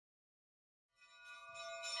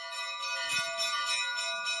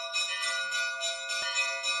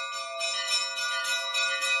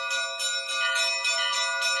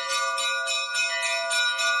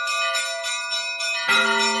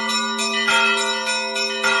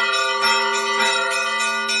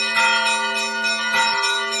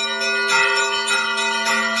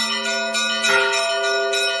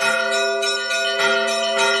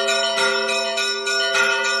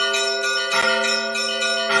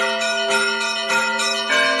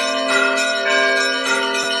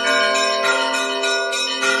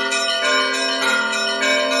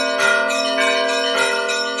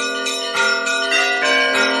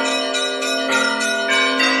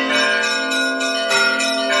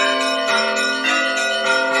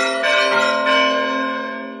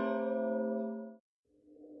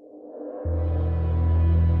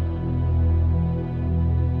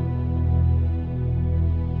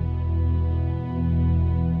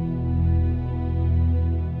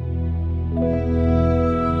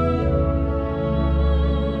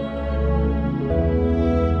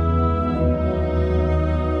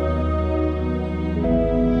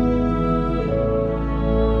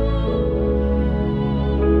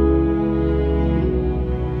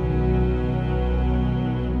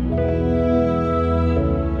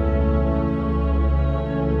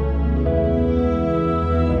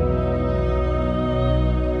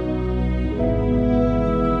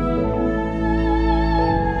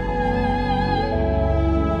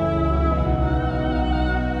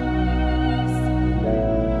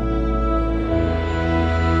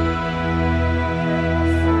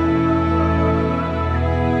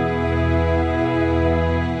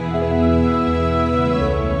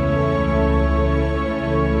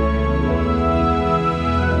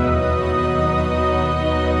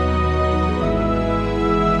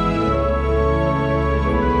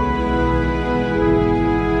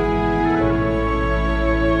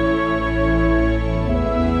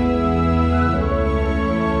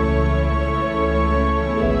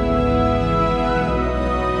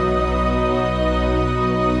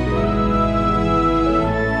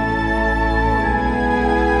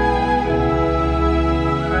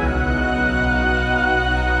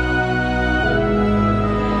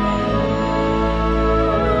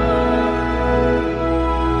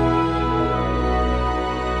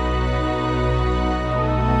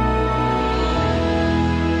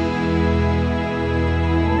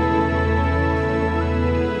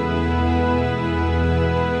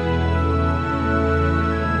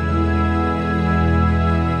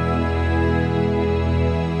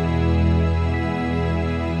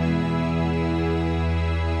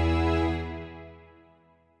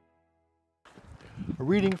A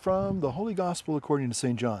reading from the Holy Gospel according to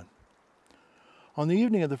St. John. On the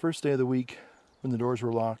evening of the first day of the week, when the doors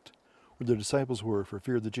were locked, where the disciples were for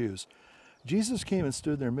fear of the Jews, Jesus came and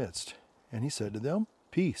stood in their midst, and he said to them,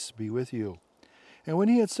 "Peace be with you." And when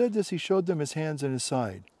he had said this, he showed them his hands and his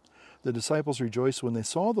side. The disciples rejoiced when they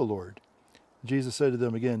saw the Lord. Jesus said to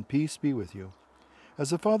them again, "Peace be with you. As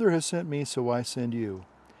the Father has sent me, so I send you."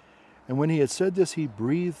 And when he had said this, he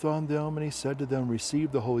breathed on them, and he said to them,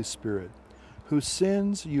 "Receive the Holy Spirit. Whose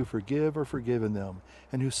sins you forgive are forgiven them,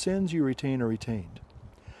 and whose sins you retain are retained."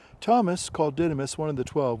 Thomas, called Didymus, one of the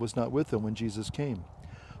 12, was not with them when Jesus came.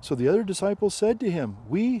 So the other disciples said to him,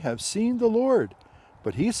 "We have seen the Lord."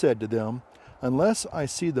 But he said to them, "Unless I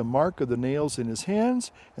see the mark of the nails in his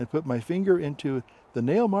hands, and put my finger into the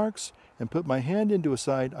nail marks, and put my hand into his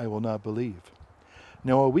side, I will not believe."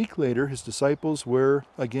 Now a week later his disciples were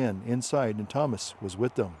again inside, and Thomas was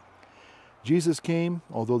with them. Jesus came,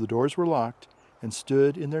 although the doors were locked, and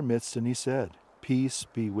stood in their midst, and he said, "Peace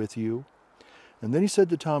be with you." And then he said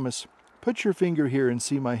to Thomas, "Put your finger here and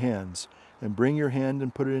see my hands, and bring your hand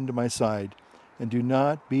and put it into my side, and do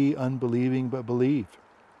not be unbelieving, but believe."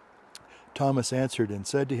 Thomas answered and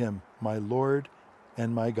said to him, "My Lord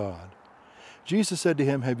and my God." Jesus said to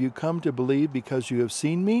him, "Have you come to believe because you have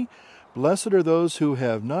seen me? Blessed are those who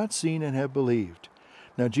have not seen and have believed."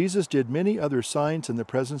 Now Jesus did many other signs in the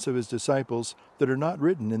presence of his disciples that are not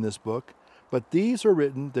written in this book, but these are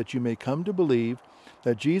written that you may come to believe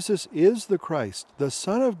that Jesus is the Christ, the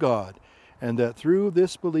Son of God, and that through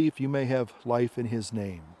this belief you may have life in his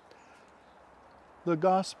name. The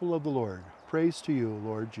Gospel of the Lord. Praise to you,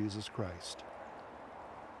 Lord Jesus Christ.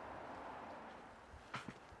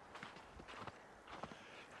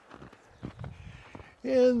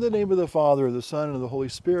 In the name of the Father, the Son, and of the Holy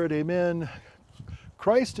Spirit, amen.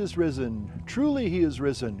 Christ is risen. Truly he is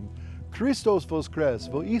risen. Christos voskres,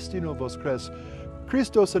 vo istino voskres,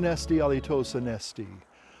 Christos anesti, alitos anesti.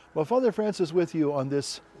 Well, Father Francis with you on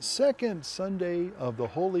this second Sunday of the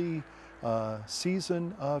holy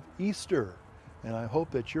season of Easter. And I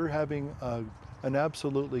hope that you're having an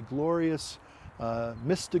absolutely glorious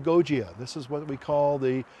mystagogia. This is what we call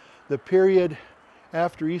the period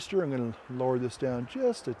after Easter. I'm going to lower this down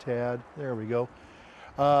just a tad. There we go.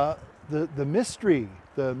 The mystery,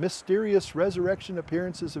 the mysterious resurrection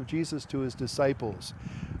appearances of Jesus to his disciples.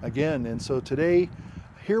 Again, and so today,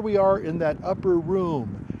 here we are in that upper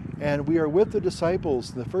room, and we are with the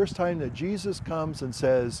disciples the first time that Jesus comes and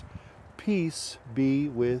says, "Peace be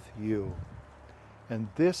with you." And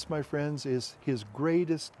this, my friends, is his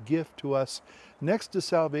greatest gift to us, next to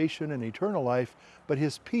salvation and eternal life, but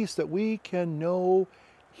his peace that we can know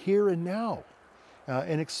here and now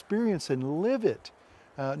and experience and live it,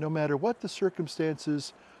 no matter what the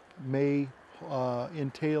circumstances may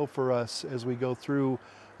entail for us as we go through,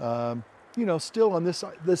 still on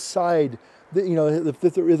this side.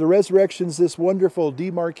 The resurrection's this wonderful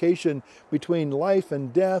demarcation between life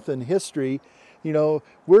and death and history.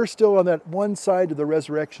 We're still on that one side of the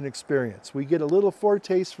resurrection experience. We get a little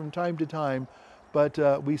foretaste from time to time, but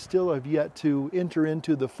we still have yet to enter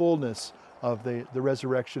into the fullness of the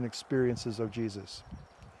resurrection experiences of Jesus.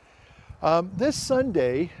 This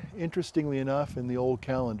Sunday, interestingly enough, in the old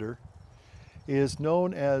calendar, is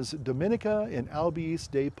known as Dominica in Albiis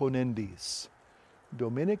de Ponendis.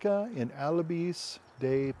 Dominica in Albiis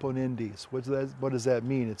de Ponendis. What does that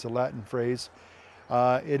mean? It's a Latin phrase.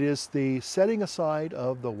 It is the setting aside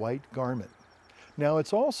of the white garment. Now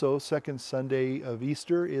it's also, second Sunday of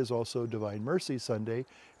Easter is also Divine Mercy Sunday,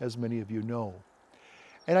 as many of you know.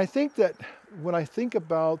 And I think that when I think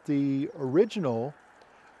about the original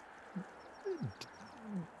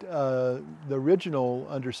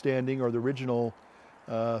understanding or the original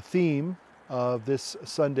theme of this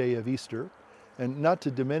Sunday of Easter, and not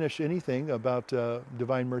to diminish anything about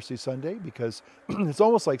Divine Mercy Sunday, because it's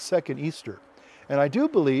almost like second Easter. And I do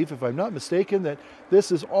believe, if I'm not mistaken, that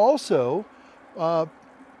this is also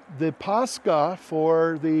the Pascha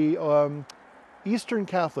for the Eastern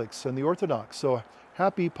Catholics and the Orthodox. So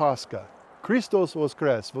happy Pascha. Christos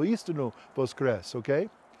voskres, vo istino voskres, okay?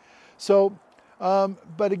 So,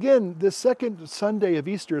 but again, this second Sunday of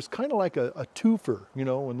Easter is kind of like a twofer,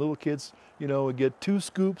 when little kids, get 2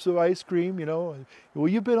 scoops of ice cream, Well,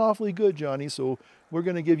 you've been awfully good, Johnny, so we're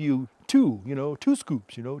going to give you 2, 2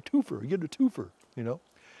 scoops, twofer, you get a twofer,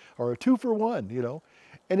 or a 2 for 1,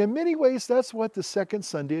 And in many ways, that's what the second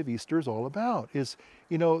Sunday of Easter is all about, is,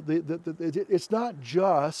 it's not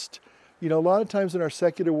just, a lot of times in our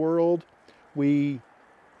secular world, we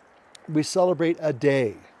celebrate a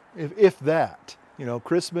day, if that.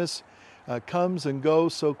 Christmas comes and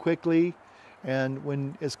goes so quickly. And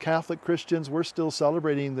when, as Catholic Christians, we're still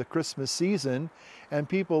celebrating the Christmas season, and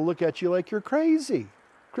people look at you like you're crazy.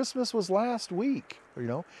 Christmas was last week, you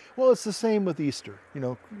know. Well, it's the same with Easter. You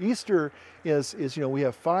know, Easter is you know, we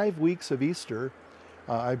have 5 weeks of Easter,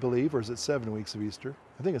 I believe, or is it 7 weeks of Easter?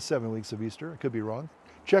 I think it's 7 weeks of Easter. I could be wrong.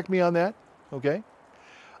 Check me on that, okay?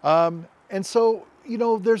 And so, you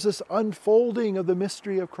know, there's this unfolding of the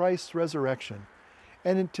mystery of Christ's resurrection.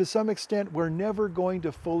 And to some extent, we're never going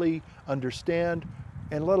to fully understand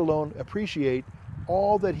and let alone appreciate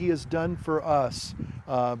all that he has done for us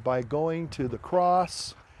by going to the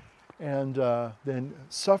cross and then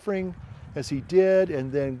suffering as he did,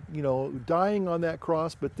 and then, you know, dying on that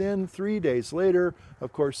cross. But then 3 days later,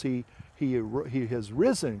 of course, he has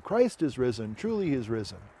risen. Christ is risen. Truly he is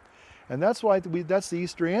risen. And that's why that's the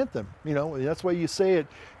Easter anthem, you know. That's why you say it,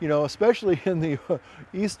 you know, especially in the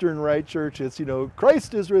Eastern Rite Church. It's, you know,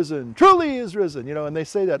 Christ is risen, truly he is risen, you know, and they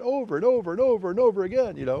say that over and over and over and over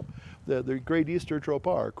again, you know. The great Easter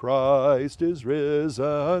tropar, Christ is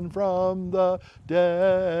risen from the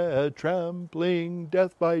dead, trampling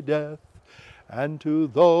death by death, and to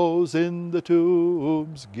those in the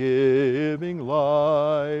tombs giving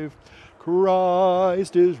life.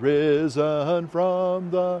 Christ is risen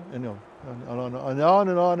from the, and, you know, and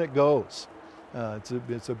on it goes.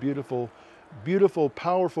 It's a beautiful, beautiful,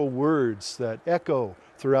 powerful words that echo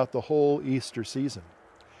throughout the whole Easter season.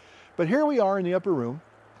 But here we are in the upper room,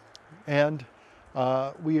 and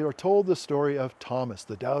we are told the story of Thomas,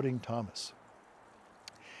 the doubting Thomas.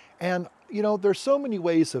 And, you know, there's so many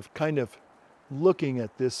ways of kind of looking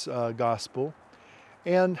at this gospel.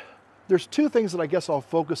 And there's 2 things that I guess I'll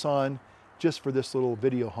focus on just for this little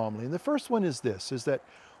video homily. And the first one is this, is that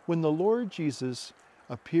when the Lord Jesus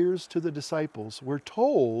appears to the disciples, we're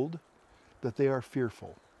told that they are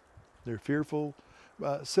fearful. They're fearful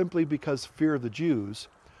simply because fear of the Jews.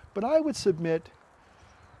 But I would submit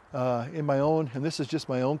in my own, and this is just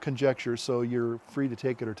my own conjecture, so you're free to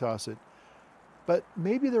take it or toss it, but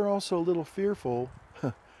maybe they're also a little fearful.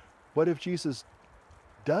 What if Jesus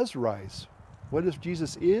does rise? What if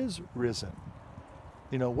Jesus is risen?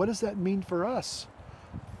 You know, what does that mean for us?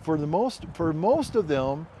 For most of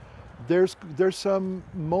them, there's some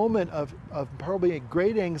moment of probably a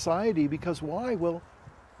great anxiety, because why? Well,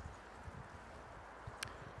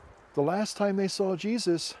 the last time they saw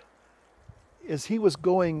Jesus, as he was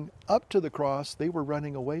going up to the cross, they were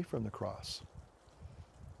running away from the cross.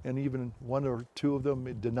 And even 1 or 2 of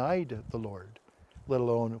them denied the Lord, let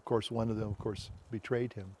alone, of course, one of them, of course,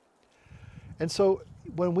 betrayed him. And so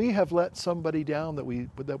when we have let somebody down that we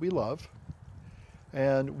love,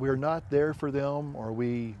 and we're not there for them, or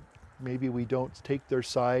maybe we don't take their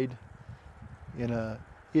side in a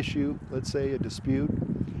issue, let's say a dispute,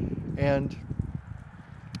 and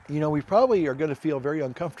you know, we probably are going to feel very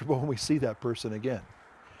uncomfortable when we see that person again.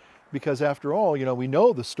 Because after all, you know, we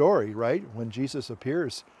know the story, right? When Jesus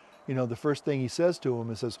appears, you know, the first thing he says to him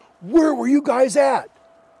is, says, "Where were you guys at?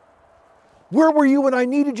 Where were you when I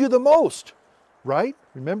needed you the most?" Right?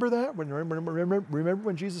 Remember that? Remember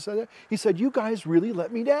when Jesus said that? He said, "You guys really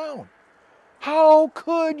let me down. How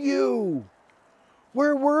could you?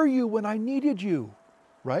 Where were you when I needed you?"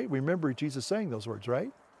 Right? Remember Jesus saying those words,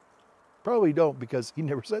 right? Probably don't, because he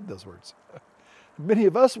never said those words. Many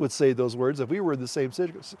of us would say those words if we were in the same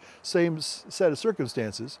set of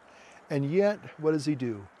circumstances. And yet, what does he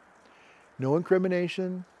do? No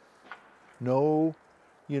incrimination, no,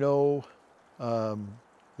 you know,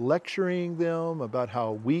 lecturing them about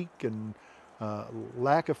how weak and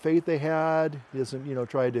lack of faith they had. He doesn't, you know,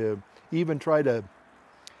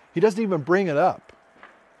 he doesn't even bring it up.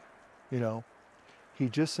 You know, he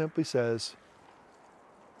just simply says,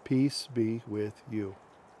 "Peace be with you."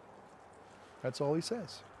 That's all he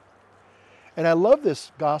says. And I love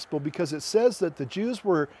this gospel because it says that the Jews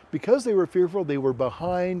were, because they were fearful, they were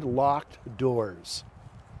behind locked doors.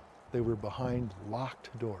 They were behind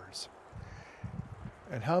locked doors.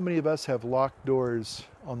 And how many of us have locked doors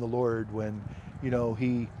on the Lord when, you know,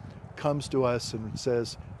 he comes to us and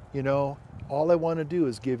says, you know, all I want to do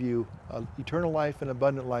is give you eternal life and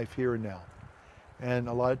abundant life here and now. And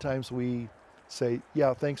a lot of times we say,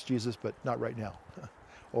 yeah, thanks, Jesus, but not right now.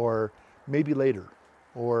 Or maybe later.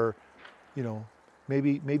 Or, you know,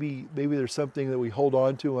 maybe there's something that we hold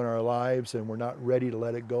on to in our lives and we're not ready to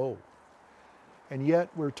let it go. And yet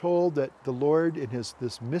we're told that the Lord, in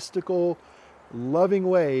this mystical, loving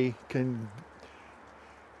way, can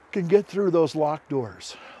get through those locked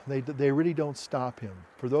doors. They really don't stop him.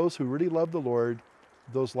 For those who really love the Lord,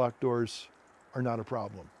 those locked doors are not a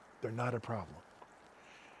problem. They're not a problem.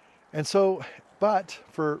 And so, but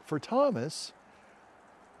for Thomas,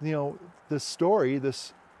 you know, this story,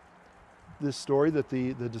 this this story that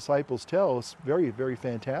the disciples tell. It's very, very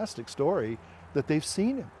fantastic story that they've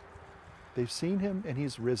seen him. They've seen him and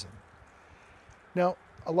he's risen. Now,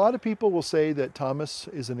 a lot of people will say that Thomas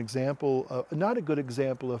is an example, not a good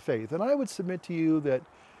example of faith. And I would submit to you that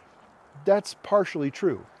that's partially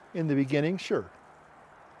true. In the beginning, sure,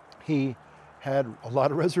 he had a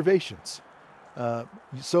lot of reservations.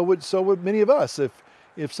 So would many of us.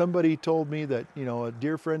 If somebody told me that, you know, a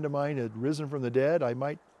dear friend of mine had risen from the dead, I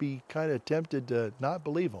might be kind of tempted to not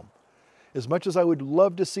believe him. As much as I would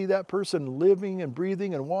love to see that person living and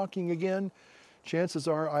breathing and walking again, chances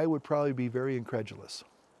are I would probably be very incredulous.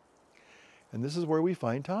 And this is where we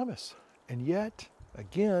find Thomas. And yet,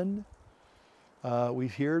 again, we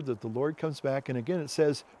hear that the Lord comes back, and again it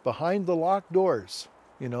says, behind the locked doors,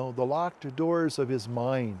 you know, the locked doors of his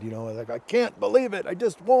mind, you know, like, I can't believe it, I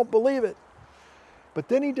just won't believe it. But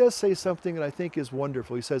then he does say something that I think is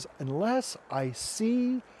wonderful. He says, unless I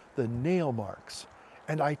see the nail marks,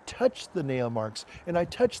 and I touch the nail marks, and I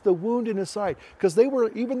touch the wound in his side, because they were,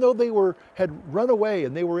 even though they had run away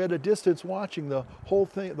and they were at a distance watching the whole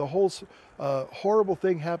thing, the whole horrible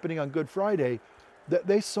thing happening on Good Friday,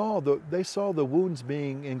 they saw the wounds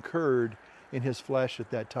being incurred in his flesh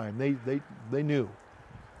at that time. They knew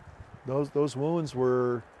those wounds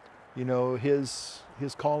were, you know, his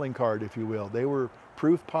calling card, if you will. They were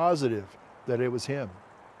proof positive that it was him.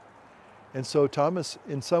 And so Thomas,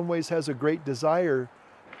 in some ways, has a great desire.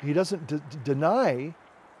 He doesn't deny,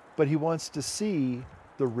 but he wants to see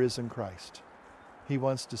the risen Christ. He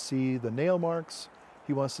wants to see the nail marks.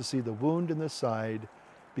 He wants to see the wound in the side,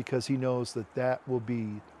 because he knows that that will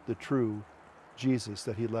be the true Jesus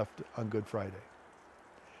that he left on Good Friday.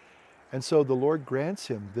 And so the Lord grants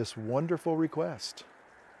him this wonderful request,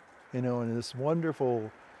 you know, in this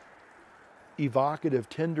wonderful, evocative,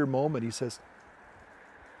 tender moment. He says,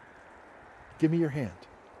 give me your hand.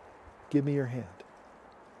 Give me your hand.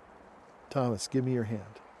 Thomas, give me your hand.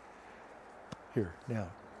 Here, now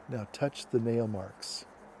touch the nail marks.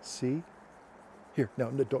 See? Here, now,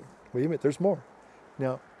 no, don't, wait a minute, there's more.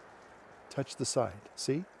 Now, touch the side.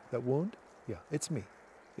 See that wound? Yeah, it's me.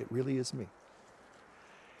 It really is me.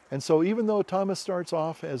 And so even though Thomas starts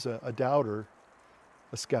off as a doubter,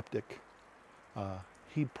 a skeptic,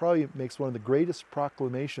 he probably makes one of the greatest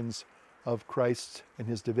proclamations of Christ and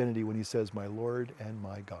his divinity when he says, my Lord and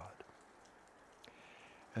my God.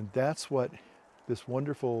 And that's what this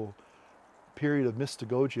wonderful period of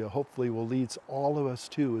mystagogia hopefully will lead all of us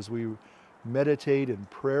to, as we meditate and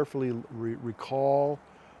prayerfully recall,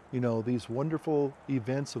 you know, these wonderful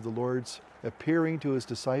events of the Lord's appearing to his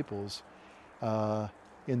disciples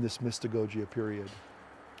in this mystagogia period.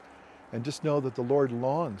 And just know that the Lord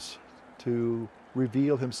longs to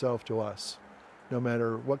reveal himself to us, no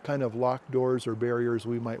matter what kind of locked doors or barriers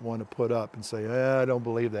we might want to put up and say, I don't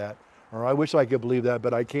believe that, or I wish I could believe that,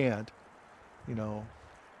 but I can't. You know,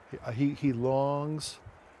 he longs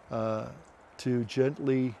to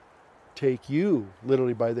gently take you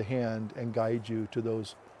literally by the hand and guide you to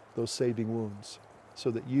those saving wounds,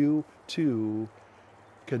 so that you too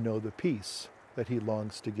can know the peace that he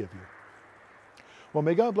longs to give you. Well,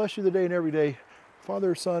 may God bless you today and every day.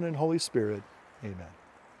 Father, Son, and Holy Spirit. Amen.